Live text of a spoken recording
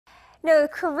Now, the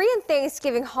Korean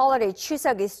Thanksgiving holiday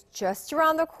Chuseok is just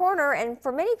around the corner, and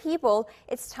for many people,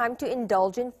 it's time to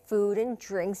indulge in food and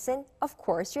drinks and, of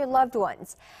course, your loved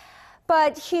ones.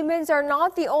 But humans are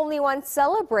not the only ones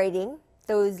celebrating.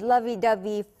 Those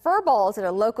lovey-dovey fur balls at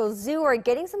a local zoo are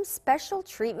getting some special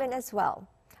treatment as well.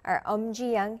 Our Eum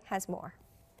Jiyoung has more.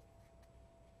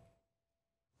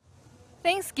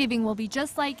 Thanksgiving will be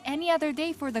just like any other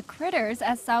day for the critters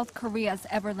at South Korea's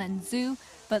Everland Zoo.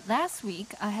 But last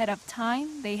week, ahead of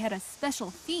time, they had a special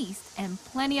feast and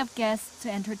plenty of guests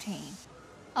to entertain.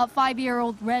 A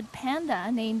 5-year-old red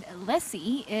panda named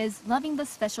Lessy is loving the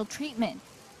special treatment.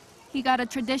 He got a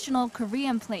traditional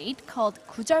Korean plate called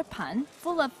Gujeol-pan,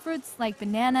 full of fruits like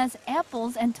bananas,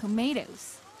 apples, and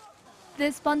tomatoes.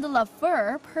 This bundle of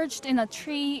fur perched in a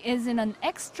tree is in an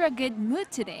extra good mood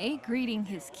today, greeting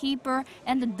his keeper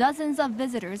and the dozens of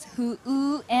visitors who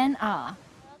ooh and ah.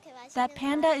 That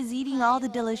panda is eating all the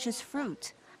delicious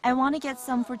fruit. I want to get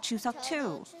some for Chuseok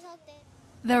too.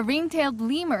 The ring-tailed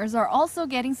lemurs are also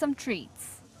getting some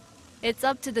treats. It's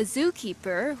up to the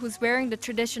zookeeper, who's wearing the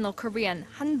traditional Korean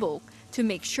hanbok, to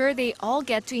make sure they all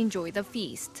get to enjoy the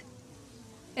feast.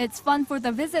 It's fun for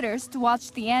the visitors to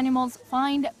watch the animals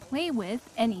find, play with,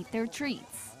 and eat their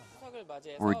treats.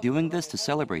 We're doing this to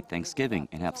celebrate Thanksgiving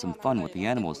and have some fun with the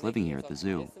animals living here at the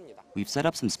zoo. We've set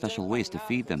up some special ways to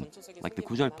feed them, like the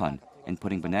Gujeol-pan and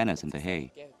putting bananas in the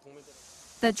hay.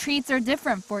 The treats are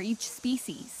different for each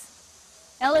species.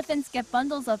 Elephants get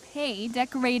bundles of hay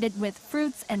decorated with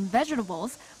fruits and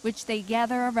vegetables, which they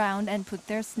gather around and put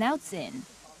their snouts in.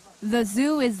 The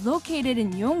zoo is located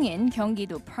in Yongin,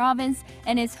 Gyeonggi-do Province,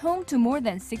 and is home to more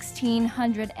than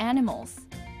 1,600 animals.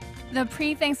 The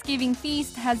pre-Thanksgiving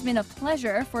feast has been a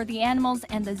pleasure for the animals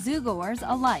and the zoogoers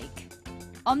alike.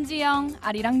 Eum Jiyoung,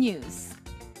 Arirang News.